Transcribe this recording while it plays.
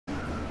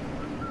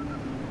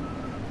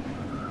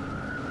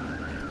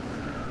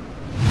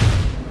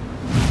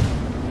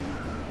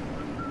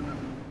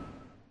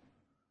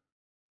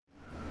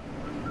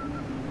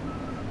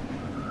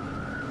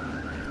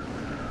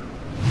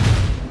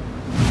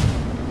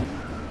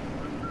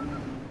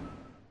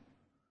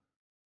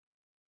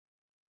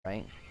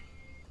right?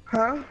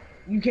 Huh?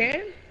 You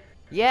can?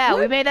 Yeah,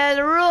 What? we made that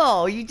a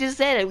rule. You just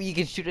said it. You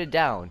can shoot it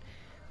down.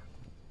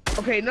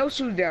 Okay, no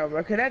shoot down,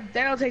 bro. Cause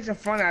that'll take some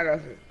fun out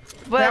of it. Cause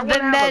I But wanna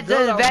then have a that's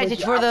build an off with advantage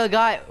you. for the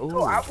guy.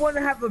 No, I Ooh.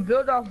 wanna have a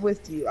build off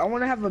with you. I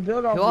wanna have a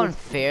build off How with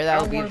unfair you. that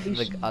I would don't be wanna for be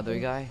the shooting other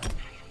you. guy.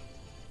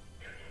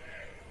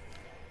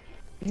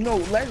 No,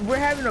 we're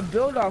having a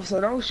build off, so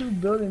don't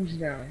shoot buildings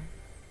down.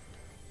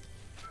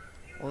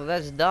 Well,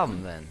 that's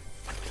dumb then.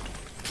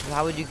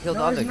 How would you kill the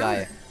No, other it's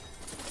guy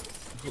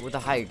not. with a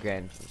high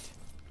ground?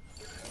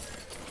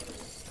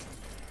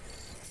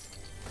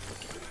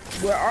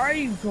 Where are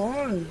you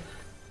going?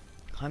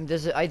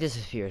 I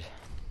disappeared.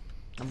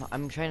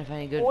 I'm trying to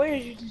find a good. Where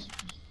is you just...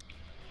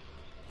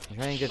 I'm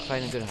trying to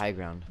find a good high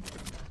ground.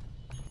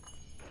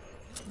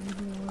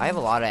 I have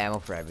a lot of ammo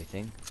for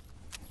everything.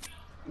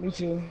 Me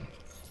too.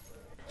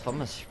 So I'm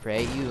gonna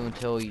spray you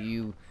until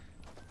you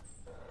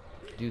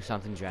do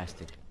something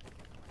drastic.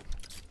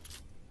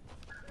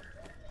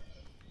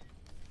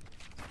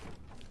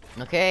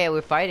 Okay,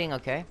 we're fighting,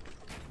 okay?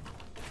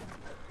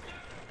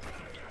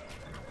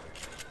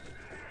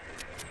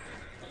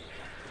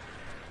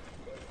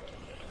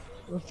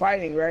 We're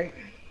fighting, right?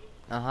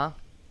 Uh-huh.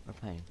 We're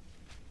fighting.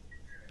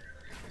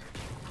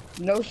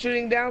 No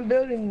shooting down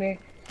building, man.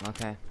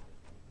 Okay.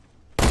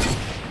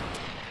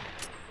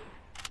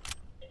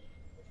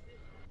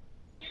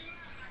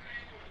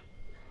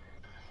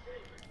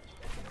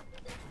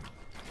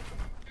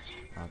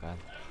 Oh god.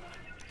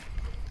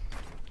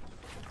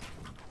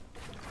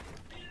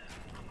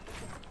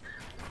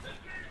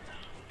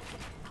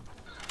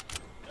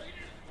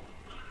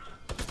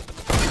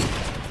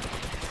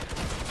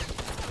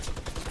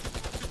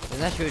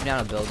 Isn't that shooting down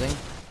a building?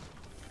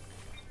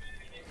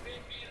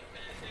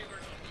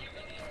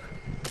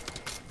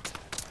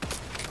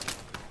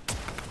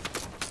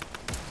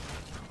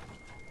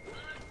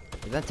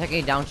 Is that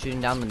technically down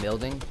shooting down the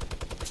building?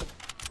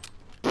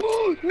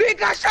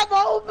 Nick, I shot my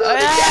whole building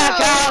Yeah,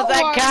 down!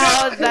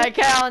 that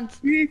counts!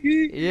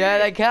 Yeah,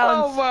 that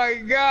counts! Oh my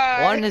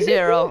god! 1 to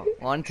 0.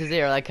 1 to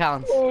 0, that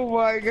counts. Oh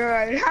my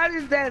god. How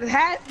did that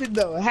happen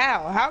though?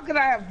 How? How could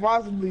I have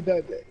possibly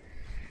done that?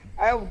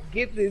 I don't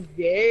get this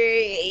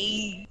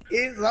game.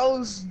 It's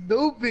so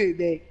stupid,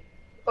 Nick.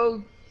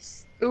 So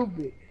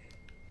stupid.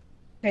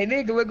 Hey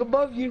Nick, look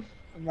above you.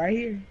 I'm right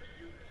here.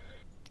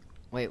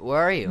 Wait,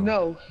 where are you?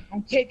 No,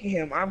 I'm kicking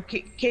him.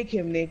 Kick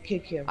him, Nick.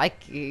 Kick him.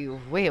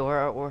 Wait,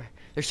 where?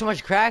 There's so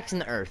much cracks in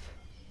the earth.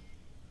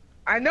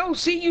 I know.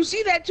 See, you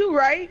see that too,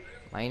 right?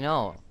 I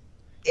know.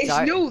 It's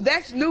new.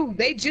 That's new.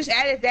 They just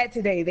added that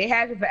today. They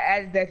haven't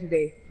added that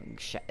today.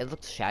 It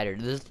looks shattered.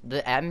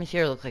 The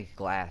atmosphere looks like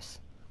glass.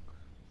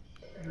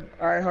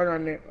 All right, hold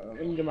on, Nick.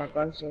 Let me get my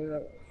glasses.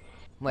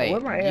 Wait,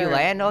 where you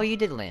land? Oh, you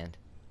did land.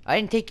 I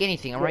didn't take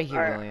anything. I'm right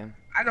here, William.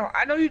 I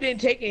know you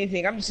didn't take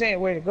anything. I'm just saying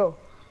where to go.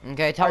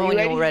 Okay, tell me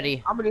when you're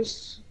ready. I'm gonna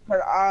just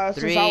since I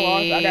lost,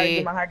 I gotta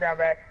get my high ground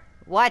back.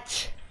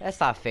 What? That's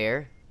not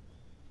fair.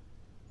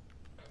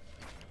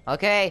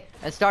 Okay,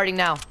 it's starting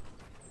now.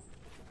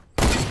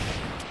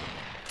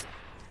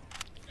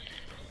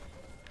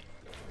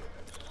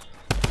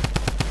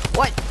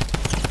 What?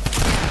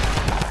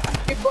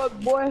 Get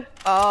bug, boy.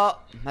 Oh,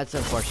 that's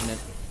unfortunate.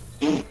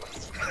 You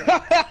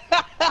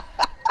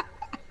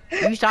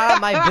shot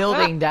at my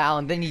building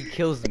down, then he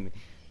kills me.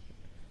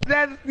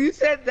 You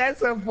said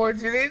that's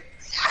unfortunate.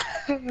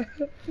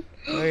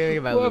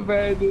 What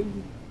bad,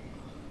 dude?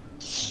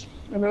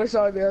 I know it's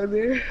all down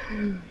there.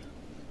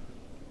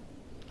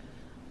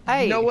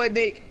 Hey. You know what,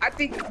 Nick? I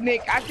think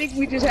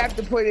we just have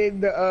to put in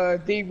the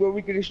thing where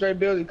we can destroy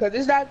buildings, because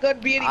it's not gonna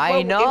be any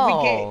fun if we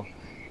can't.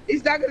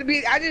 It's not gonna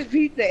be. I just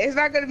peeped that. It's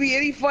not gonna be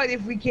any fun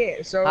if we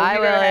can't. So hi,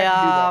 we're gonna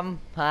have to do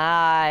that.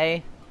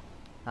 Hi.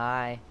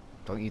 Hi.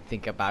 Don't you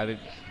think about it?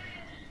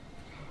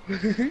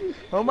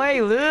 Oh,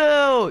 my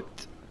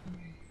loot!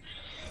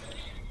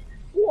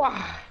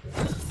 Wow.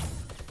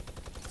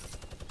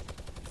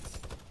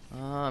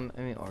 Let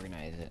me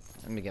organize it.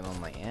 Let me get all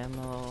my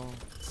ammo.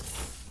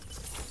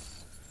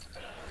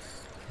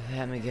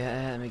 Let me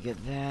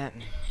get that.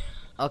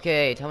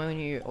 Okay, tell me when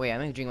you. Wait, I'm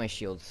gonna drink my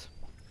shields.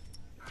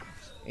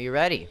 Are you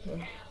ready?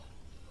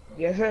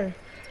 Yes, sir.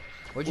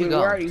 Where'd you go?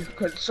 Where are you?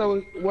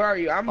 Where are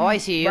you? I'm I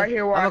see you. Right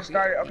here where I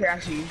started. Okay, I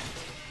see you.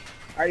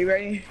 Are you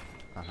ready?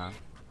 Uh-huh.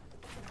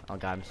 Oh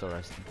god, I'm still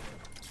resting.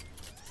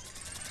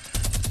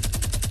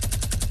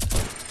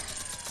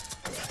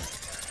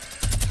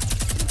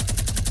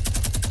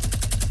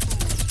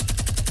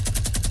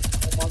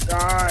 Oh my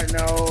god,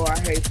 no. I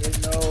hate this.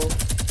 No.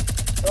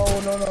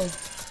 No.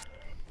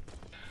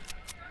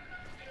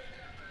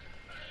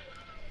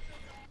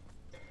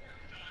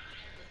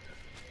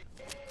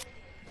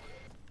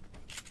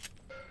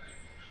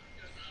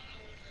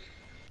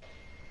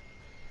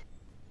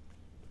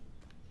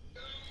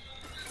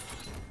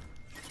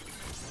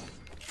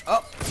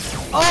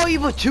 Oh, you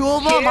put two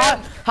of them?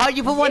 Yeah. How'd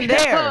you put one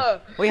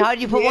there? Wait, how'd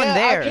you put one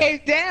there? I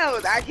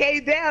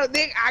came down,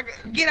 Nick.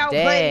 Get out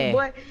Dang. play,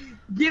 boy.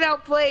 Get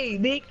out play,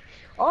 Nick.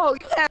 Oh,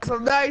 you have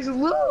some nice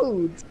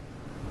loot.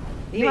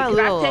 Leave Nick, my can loot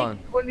I alone.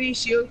 take one of these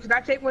shields? Can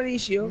I take one of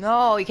these shields?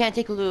 No, you can't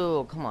take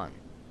loot. Come on.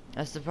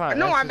 That's the problem.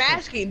 No, That's I'm the thing.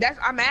 asking.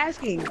 I'm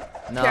asking.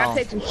 Can I No.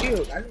 take some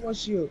shield? I just want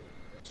shield.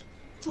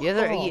 You,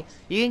 Fuck off.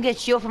 you can get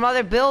shield from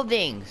other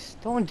buildings.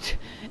 Don't.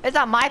 It's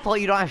not my fault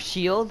you don't have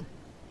shield.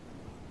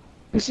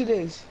 Yes, it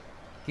is.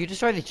 You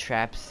destroy the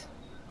traps.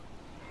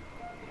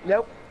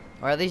 Nope.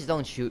 Or at least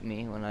don't shoot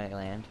me when I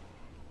land.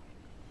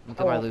 Let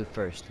me get my loot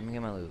first. Let me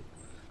get my loot.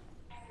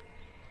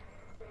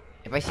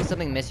 If I see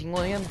something missing,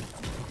 William,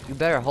 you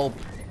better hope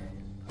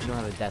you don't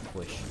have a death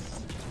wish.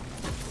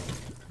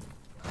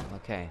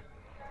 Okay.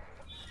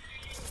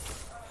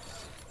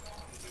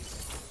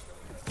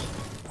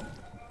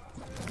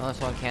 Oh, that's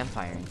one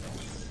campfiring.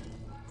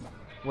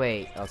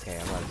 Wait, okay,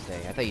 I'm about to say.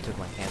 I thought you took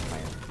my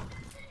campfire.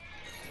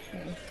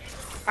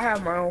 I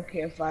have my own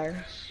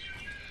campfire.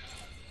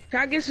 Can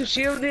I get some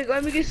shield, Nick?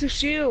 Let me get some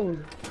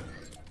shield.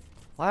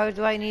 Why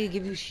do I need to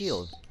give you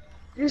shield?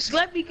 Just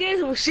let me get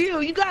some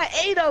shield. You got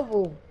 8 of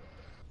them.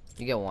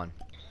 You get one.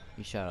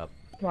 You shut up.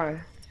 Fine.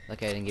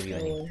 Okay, I didn't give you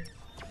any.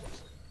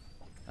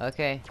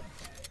 Okay.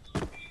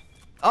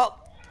 Oh!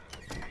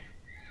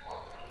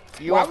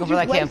 You're welcome for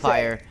that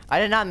campfire. I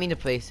did not mean to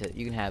place it.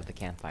 You can have the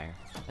campfire.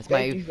 That's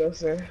Thank you, though,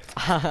 sir.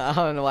 I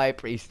don't know why I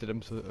placed it. I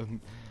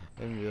didn't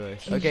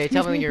realize. Okay,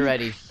 tell me when you're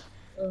ready.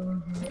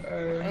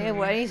 Hey,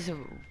 I need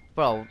some,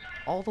 bro.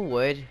 All the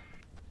wood.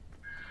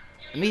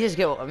 Let me just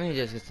get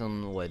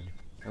some wood,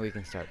 and we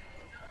can start.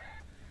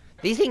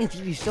 These things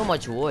give you so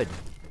much wood.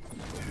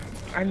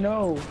 I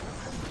know.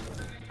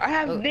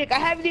 Nick, I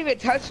haven't even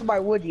touched my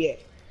wood yet.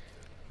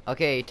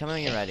 Okay, tell me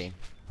when you're ready.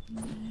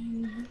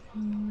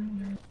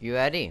 You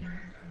ready?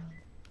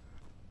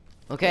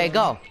 Okay,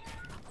 go.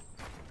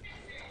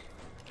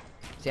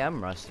 See,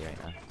 I'm rusty right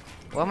now.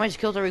 What much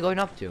kills are we going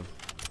up to?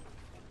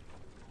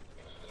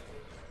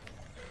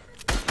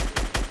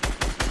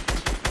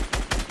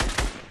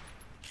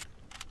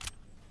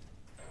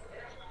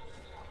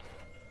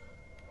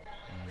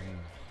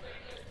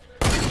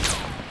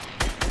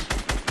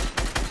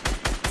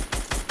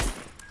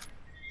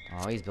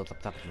 Oh, he's built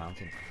up top of the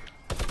mountain.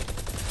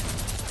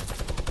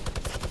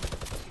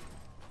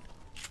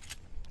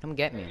 Come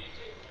get me.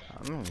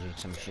 I'm gonna need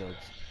some shields.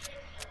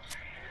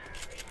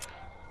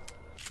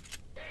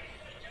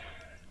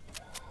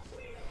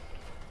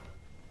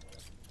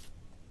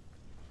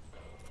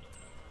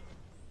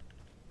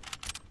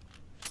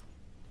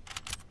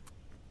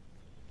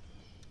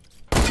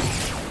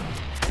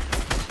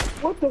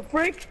 What the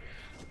frick?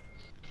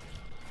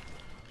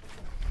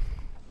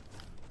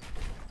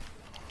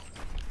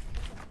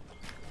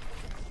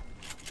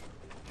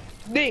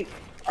 Nick,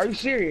 are you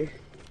serious?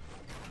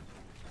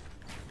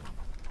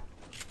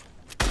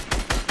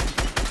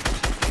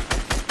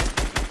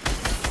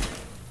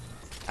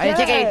 I didn't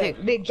take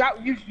anything. Nick,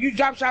 you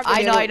dropped shotgun.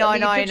 I know.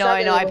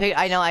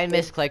 I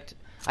misclicked.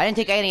 I didn't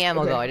take any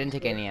ammo though. I didn't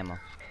take any ammo.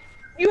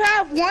 You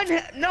have one.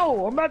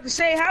 No, I'm about to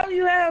say, how do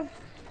you have?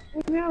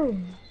 No.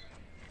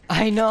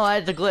 I know. I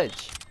had the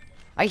glitch.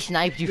 I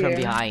sniped you from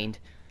behind.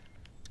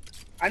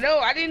 I know.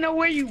 I didn't know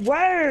where you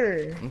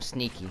were. I'm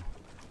sneaky.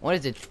 What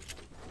is it?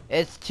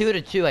 It's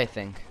 2-2, I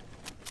think.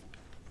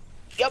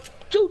 Yep,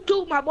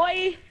 2-2, my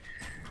boy.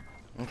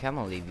 Okay, I'm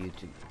gonna leave you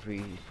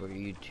for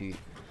you to.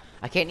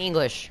 I can't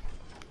English.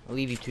 I'll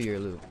leave you to your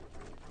loot.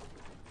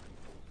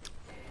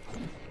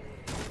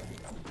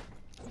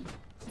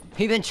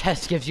 Even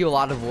chest gives you a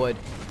lot of wood.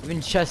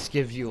 Even chest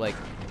gives you like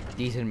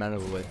decent amount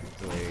of wood.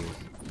 It's hilarious.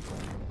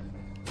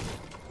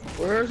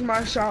 Where's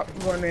my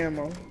shotgun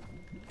ammo?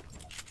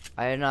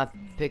 I did not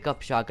pick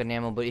up shotgun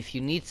ammo, but if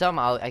you need some,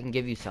 I can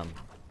give you some.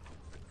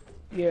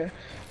 Yeah,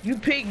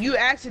 you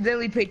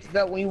accidentally picked it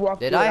up when you walked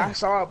Did through I? I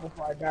saw it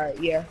before I died.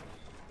 Yeah,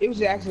 it was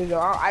an accident.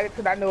 Though. I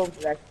know it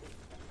was an accident.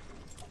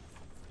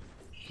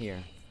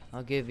 Here,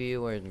 I'll give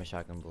you. Where's my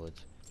shotgun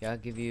bullets? Yeah, I'll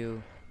give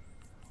you.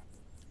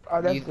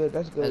 Oh, that's good.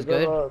 That's good. That's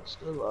good.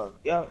 Good luck.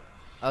 Yeah.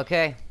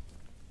 Okay.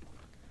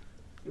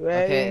 You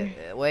ready?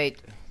 Okay.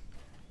 Wait.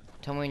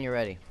 Tell me when you're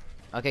ready.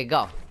 Okay,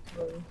 go.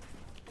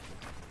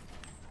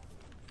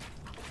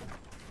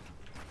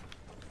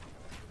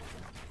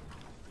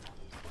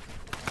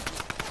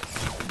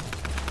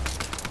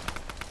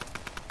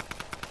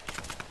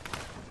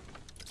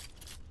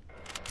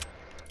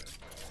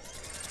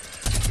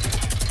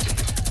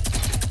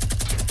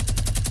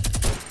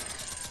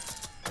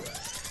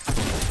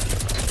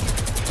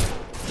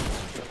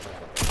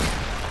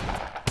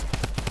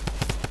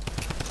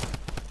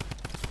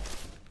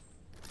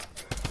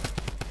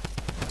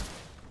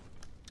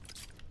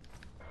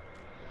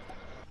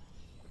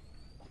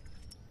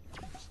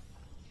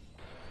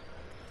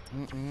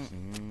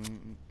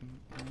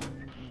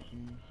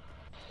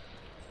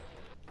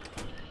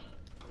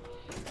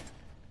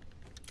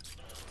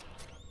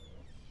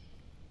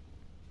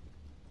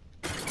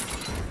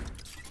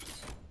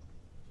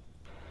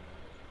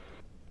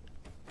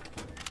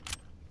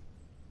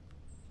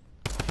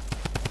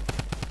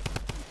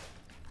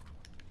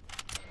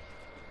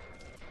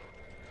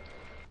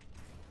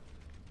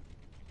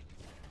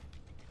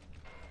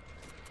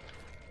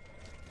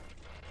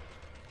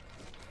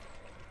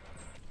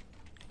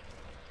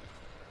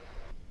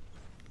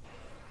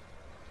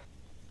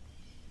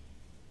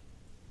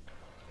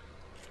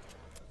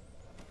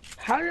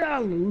 How did I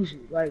lose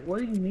you? Like,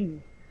 what do you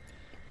mean?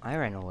 I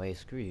ran away.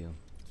 Screw you.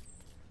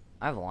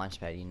 I have a launch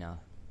pad, you know.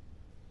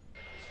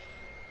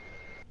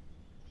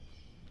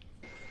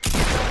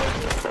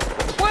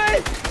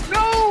 What?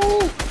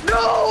 No!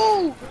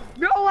 No!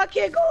 No, I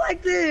can't go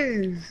like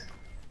this.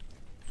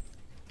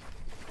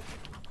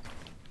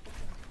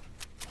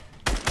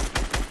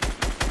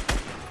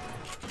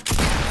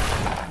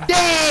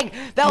 Dang!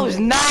 That was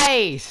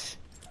nice!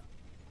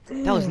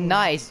 That was Damn.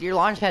 nice. Your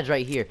launch pad's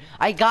right here.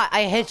 I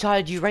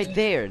headshotted you right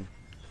there.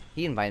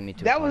 He invited me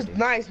to That a was party.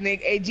 nice,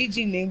 Nick. Hey,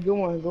 GG, Nick.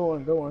 Go on, go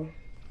on, go on.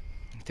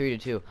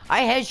 3-2.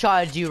 I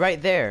headshotted you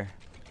right there.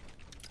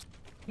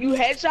 You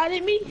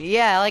headshotted me?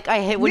 Yeah, like I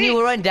hit when Nick,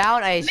 you run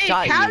down. I Nick,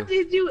 shot how you.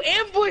 did you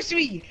ambush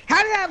me?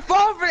 How did I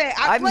fall for that?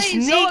 I I'm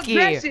played so sneaky.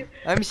 aggressive.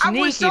 I'm I was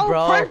sneaky, so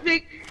bro.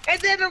 perfect. And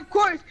then, of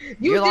course,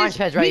 you Your launch just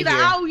pad's right be here.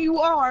 how you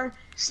are.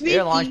 Sneaky.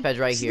 Your launch pad's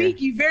right here.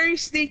 Sneaky, very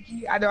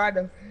sneaky. I know, I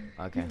know.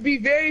 Okay. Be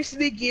very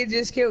sneaky and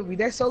just kill me.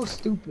 That's so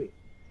stupid.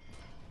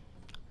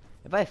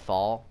 If I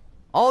fall.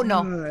 Oh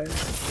no. God.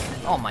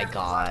 Oh my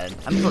god.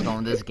 I'm still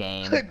going this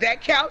game.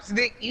 That counts,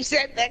 Nick. You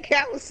said that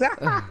counts.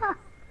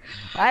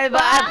 I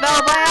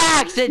fell by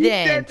accident.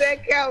 You said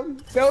that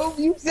counts. No,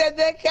 you said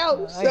that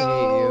counts. I hate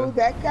So you.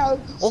 that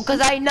counts. Well,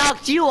 cause I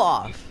knocked you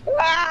off.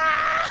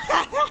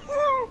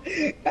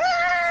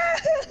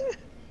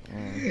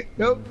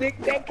 Nope, Nick,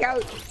 that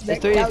counts. That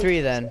It's 3-3 counts.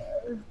 then.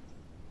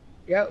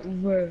 Yep.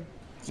 Where's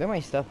my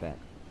stuff at?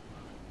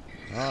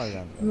 Oh,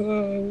 yeah.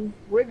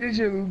 Where did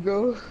you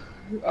go?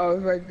 Oh,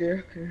 it's right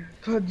there. Okay.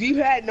 So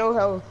you had no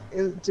health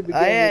to begin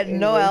I had with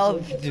no anyway,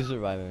 health so- to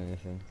survive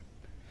anything.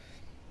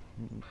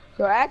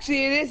 So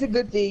actually, it is a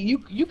good thing.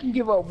 You can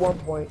give up 1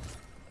 point.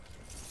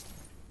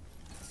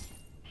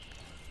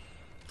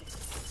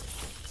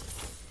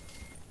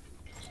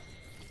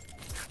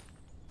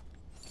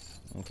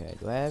 Okay,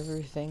 do I have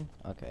everything?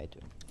 Okay, I do.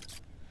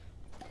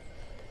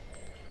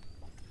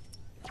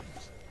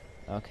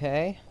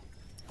 Okay.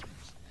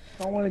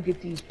 If I want to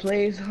get these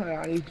plays,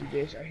 I need to do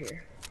this right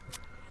here.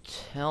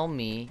 Tell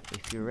me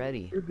if you're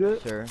ready, You're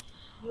good? sir.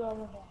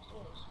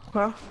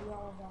 Huh?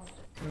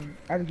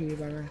 I didn't get it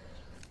by now.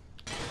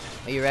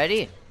 Are you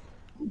ready?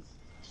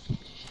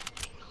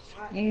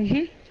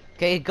 Mm-hmm.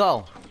 Okay,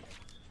 go.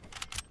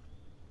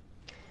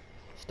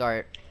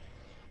 Start.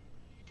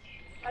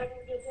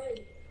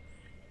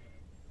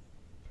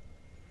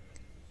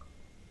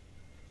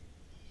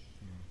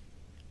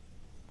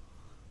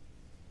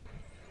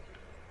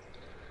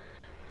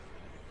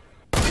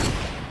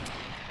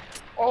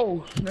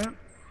 Oh, snap.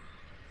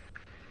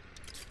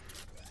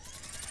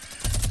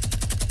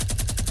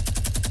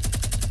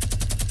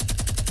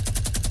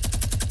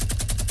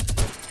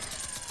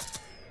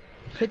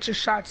 Hit your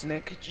shots,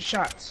 Nick. Hit your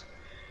shots.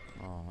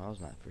 Oh, that was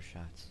not for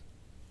shots.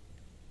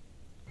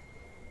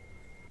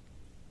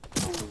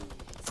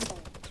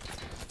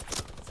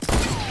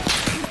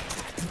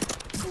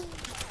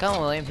 Come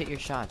on, William, hit your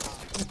shots.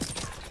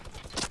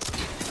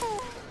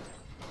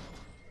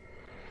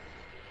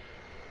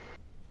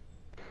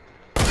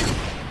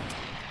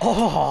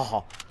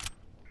 Oh!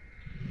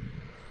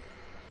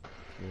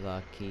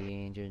 Lucky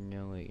Angel,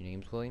 know what your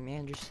name's William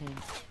Anderson.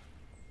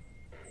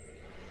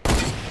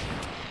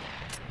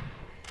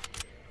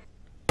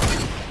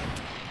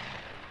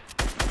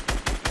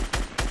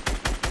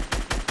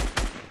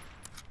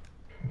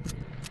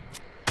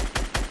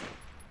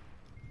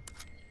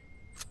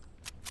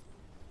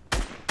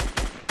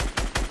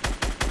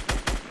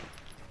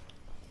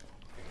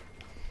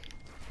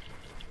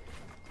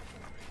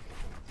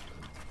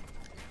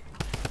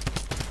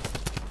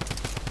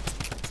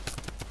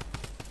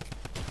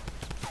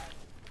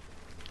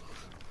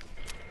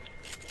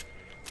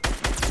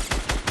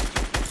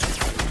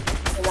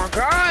 Oh my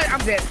god,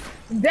 I'm dead.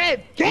 I'm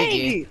dead. Dang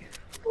GG. it.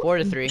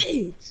 4-3.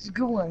 Bitch,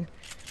 good one.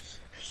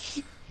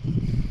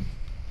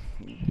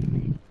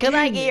 Can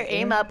I get your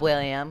aim up,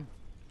 William?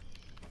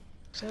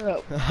 Shut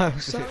up.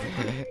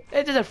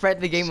 It's just a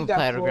friendly game She of got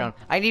Battleground.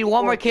 I need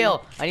one more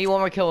kill. I need one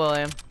more kill,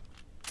 William.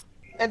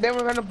 And then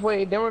we're gonna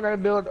play. Then we're gonna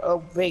build a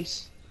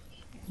base.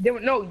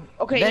 Then no.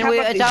 Okay. Then how we,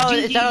 about it's this? out.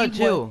 GG, It's out you of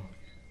two.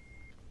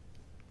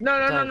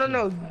 won.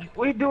 No.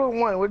 We're doing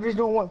one. We're just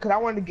doing one. Cause I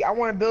want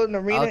to build an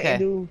arena Okay. and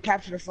do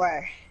capture the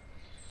flag.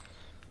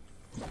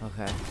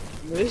 Okay.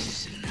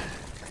 This.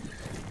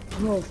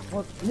 Oh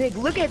fuck, Nick!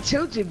 Look at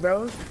Tilted,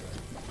 bro.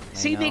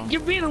 See, know. Nick,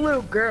 you're being a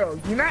little girl.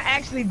 You're not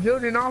actually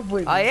building off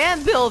with me. I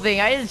am building.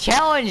 I just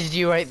challenged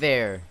you right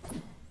there.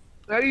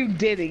 No, you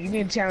didn't. You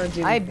didn't challenge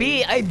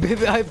anything.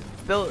 I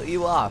built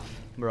you off,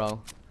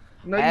 bro.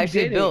 No, I you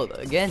actually didn't. built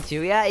against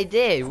you. Yeah, I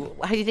did.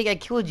 How do you think I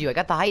killed you? I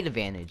got the height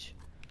advantage.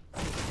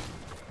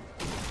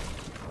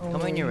 Tell me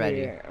when you're ready.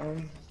 Yeah,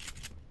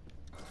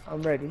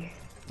 I'm ready.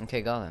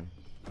 Okay, go then.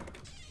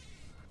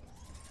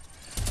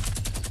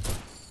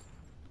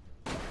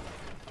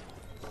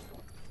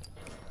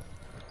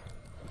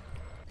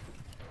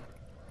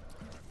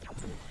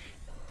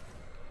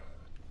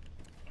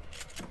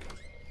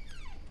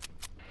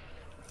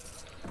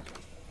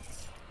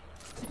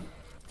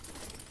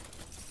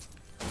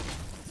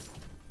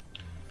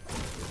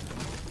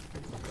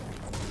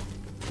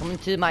 Come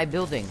to my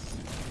building.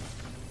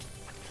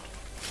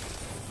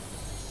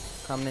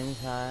 Come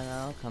inside,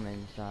 I'll come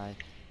inside.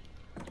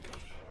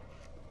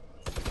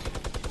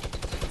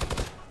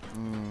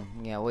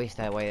 Yeah, waste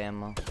that white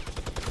ammo.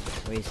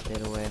 Waste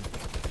it away.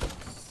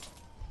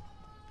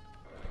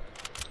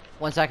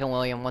 1 second,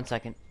 William, 1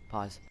 second.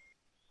 Pause.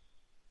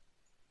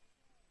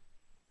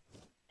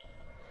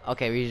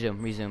 Okay,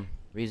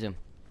 resume.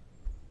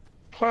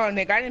 Hold on,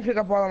 Nick. I didn't pick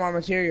up all of my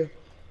material.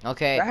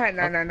 Okay. I had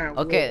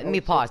 999. Okay, let me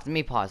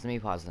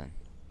pause then.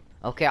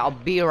 Okay, I'll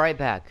be right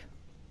back.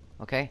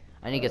 Okay?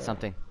 I need to get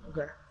something.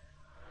 Okay.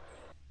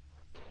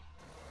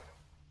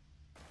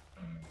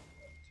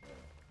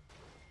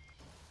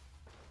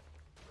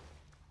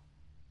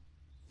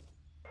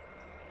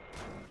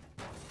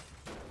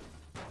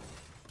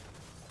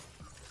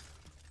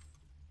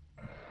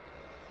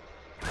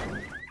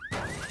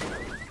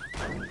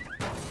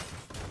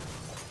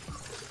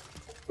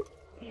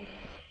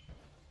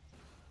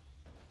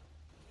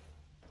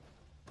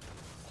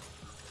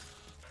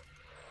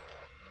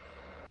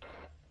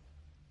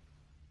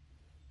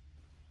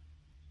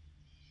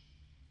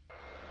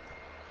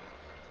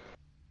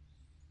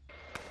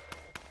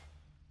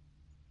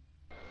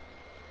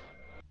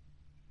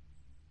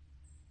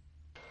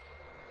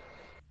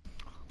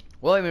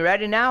 William, you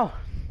ready now?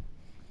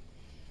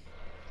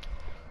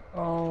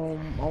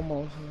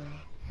 Almost.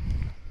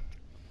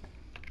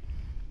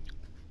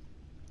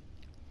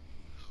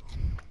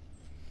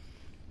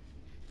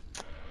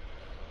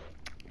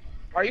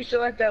 Are you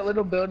still at that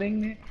little building,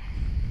 Nick?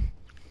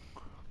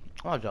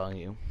 I'll join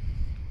you.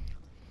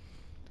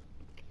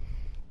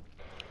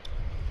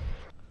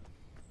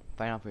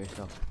 Find out for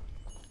yourself.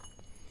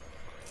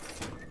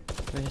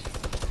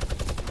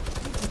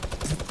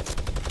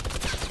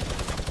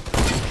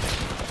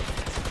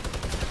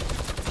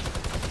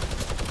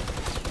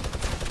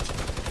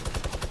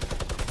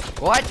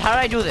 What? How did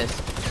I do this?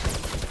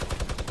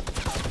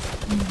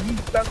 You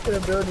stuck to the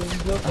building.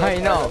 I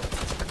know.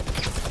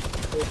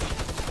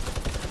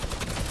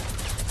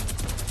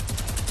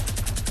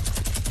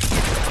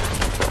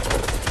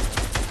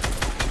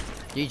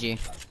 GG.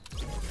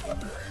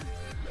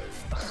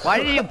 Why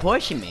did you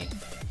push me?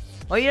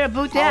 Oh, you're a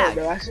boot tag.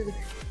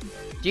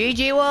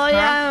 GG,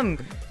 William.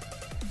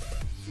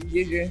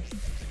 GG.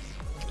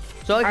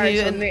 So Alright,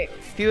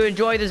 if you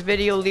enjoyed this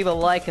video, leave a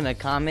like and a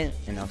comment,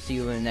 and I'll see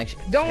you in the next.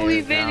 Don't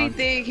leave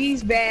anything.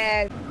 He's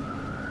bad.